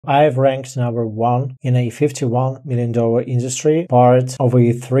I've ranked number 1 in a $51 million industry, part of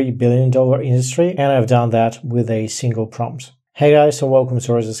a $3 billion industry, and I've done that with a single prompt. Hey guys, and welcome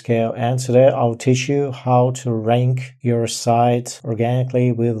to Local SEO, and today I'll teach you how to rank your site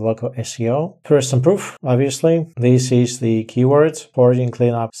organically with Local SEO. First, some proof, obviously. This is the keyword, hoarding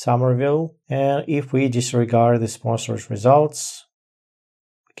cleanup Somerville, and if we disregard the sponsored results,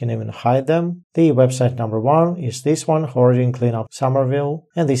 we can even hide them. The website number 1 is this one, hoarding cleanup Somerville,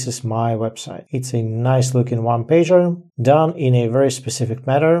 and this is my website. It's a nice looking one-pager done in a very specific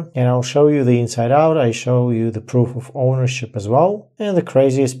manner, and I'll show you the inside out. I show you the proof of ownership as well, and the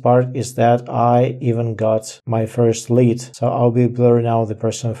craziest part is that I even got my first lead. So I'll be blurring out the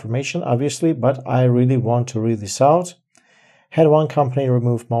personal information obviously, but I really want to read this out. Had one company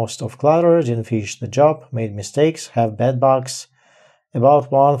remove most of clutter, didn't finish the job, made mistakes, have bed bugs.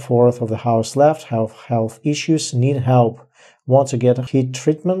 About 1/4 of the house left, have health issues, need help, want to get heat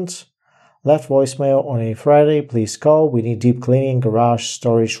treatment, left voicemail on a Friday, please call, we need deep cleaning, garage,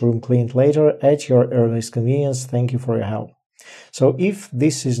 storage room cleaned later, at your earliest convenience, thank you for your help. So if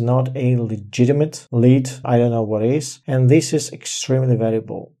this is not a legitimate lead, I don't know what is. And this is extremely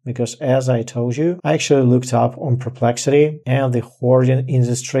valuable because, as I told you, I actually looked up on Perplexity, and the hoarding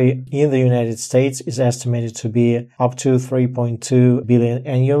industry in the United States is estimated to be up to $3.2 billion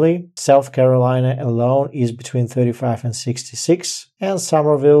annually. South Carolina alone is between 35 and 66. And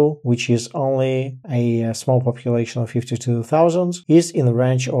Somerville, which is only a small population of 52,000, is in the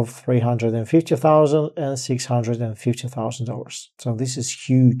range of $350,000 and $650,000. So this is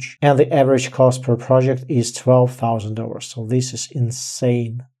huge. And the average cost per project is $12,000. So this is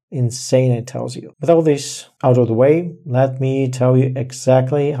insane. Insane, it tells you. With all this out of the way, let me tell you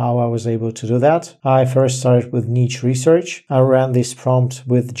exactly how I was able to do that. I first started with niche research. I ran this prompt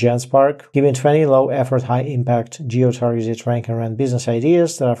with GenSpark, giving 20 low-effort, high-impact, geo-targeted rank and run business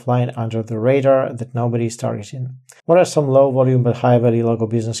ideas that are flying under the radar that nobody is targeting. What are some low-volume but high-value local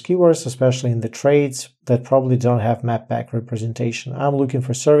business keywords, especially in the trades that probably don't have map pack representation? I'm looking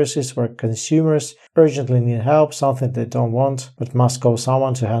for services where consumers urgently need help, something they don't want but must call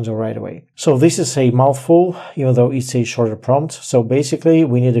someone to handle right away. So this is a mouthful, even though it's a shorter prompt. So basically,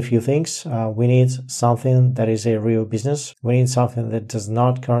 we need a few things. We need something that is a real business. We need something that does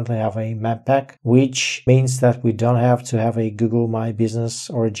not currently have a map pack, which means that we don't have to have a Google My Business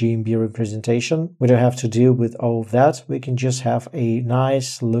or a GMB representation. We don't have to deal with all of that. We can just have a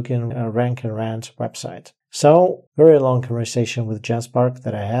nice looking rank and rant website. So, very long conversation with GenSpark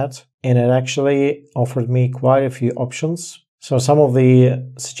that I had, and it actually offered me quite a few options. So some of the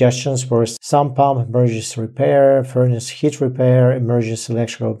suggestions were sump pump emergency repair, furnace heat repair, emergency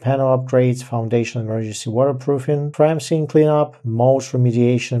electrical panel upgrades, foundation emergency waterproofing, crime scene cleanup, mold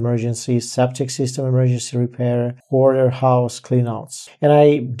remediation emergency, septic system emergency repair, hoarder house cleanouts. And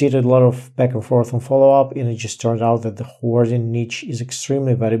I did a lot of back and forth on follow-up, and it just turned out that the hoarding niche is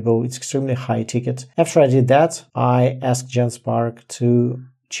extremely valuable. It's extremely high ticket. After I did that, I asked GenSpark to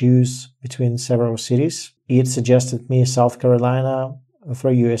choose between several cities. It suggested me South Carolina,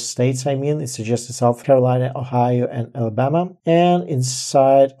 3 US states it suggested South Carolina, Ohio, and Alabama. And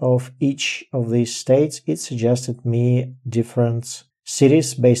inside of each of these states, it suggested me different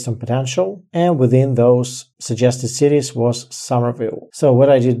cities based on potential. And within those suggested cities was Somerville. So what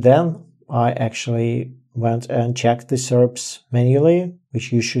I did then, I actually went and checked the SERPs manually,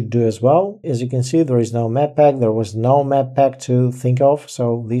 which you should do as well. As you can see, there is no map pack. There was no map pack to think of,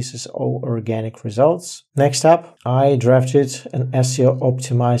 so this is all organic results. Next up, I drafted an SEO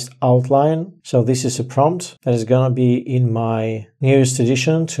optimized outline. So this is a prompt that is going to be in my newest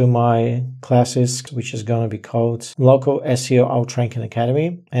addition to my classes, which is going to be called Local SEO Outranking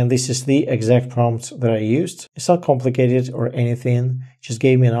Academy. And this is the exact prompt that I used. It's not complicated or anything. It just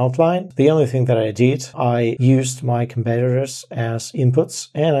gave me an outline. The only thing that I did, I used my competitors as inputs,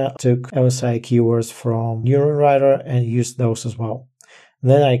 and I took LSI keywords from NeuronWriter and used those as well.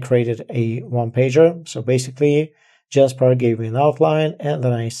 Then I created a one-pager. So basically, GenSpark gave me an outline, and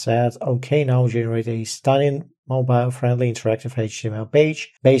then I said, okay, now generate a stunning mobile-friendly interactive HTML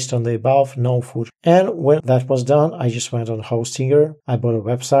page based on the above, no footer. And when that was done, I just went on Hostinger. I bought a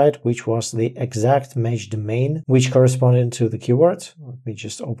website, which was the exact match domain, which corresponded to the keyword. Let me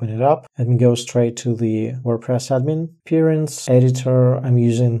just open it up. Let me go straight to the WordPress admin. Appearance, editor, I'm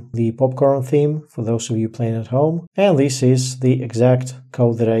using the popcorn theme for those of you playing at home. And this is the exact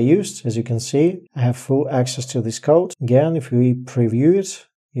code that I used. As you can see, I have full access to this code. Again, if we preview it,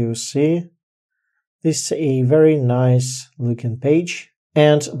 you'll see this is a very nice looking page.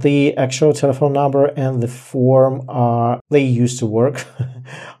 And the actual telephone number and the form they used to work.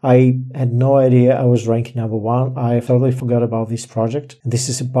 I had no idea I was ranking number 1. I totally forgot about this project. This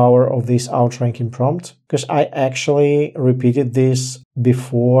is the power of this outranking prompt, because I actually repeated this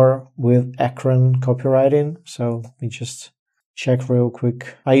before with Akron copywriting. So let me just check real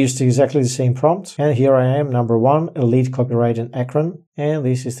quick. I used exactly the same prompt, and here I am, number 1, elite copyright in Akron, and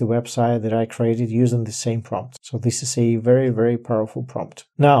this is the website that I created using the same prompt. So this is a very, very powerful prompt.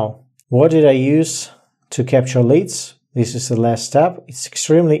 Now, what did I use to capture leads? This is the last step. It's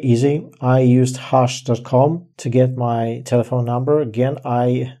extremely easy. I used hush.com to get my telephone number. Again,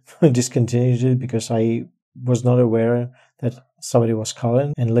 I discontinued it because I was not aware that somebody was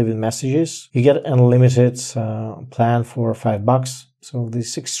calling and leaving messages. You get an unlimited plan for $5. So this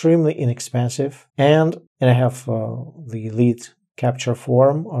is extremely inexpensive. And I have the lead capture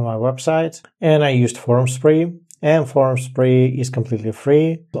form on my website. And I used FormSpree. And FormSpree is completely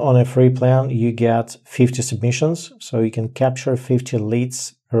free. On a free plan, you get 50 submissions. So you can capture 50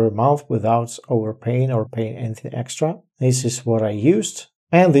 leads per month without overpaying or paying anything extra. This is what I used.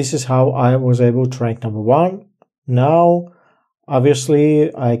 And this is how I was able to rank number 1. Now,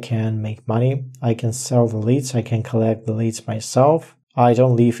 obviously, I can make money. I can sell the leads. I can collect the leads myself. I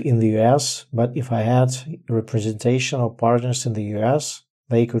don't live in the US, but if I had representation or partners in the US,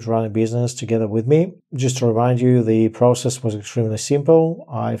 they could run a business together with me. Just to remind you, the process was extremely simple.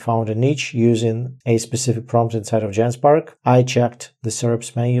 I found a niche using a specific prompt inside of Genspark. I checked the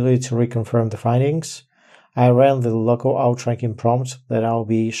SERPs manually to reconfirm the findings. I ran the local outranking prompt that I'll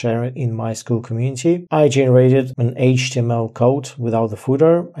be sharing in my school community. I generated an HTML code without the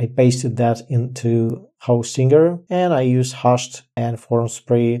footer. I pasted that into Hostinger, and I used Hushed and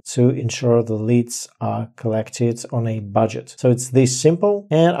FormSpree to ensure the leads are collected on a budget. So it's this simple,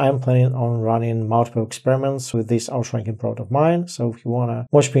 and I'm planning on running multiple experiments with this outranking prompt of mine. So if you want to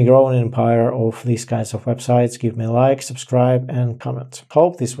watch me grow an empire of these kinds of websites, give me a like, subscribe, and comment.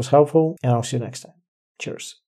 Hope this was helpful, and I'll see you next time. Cheers.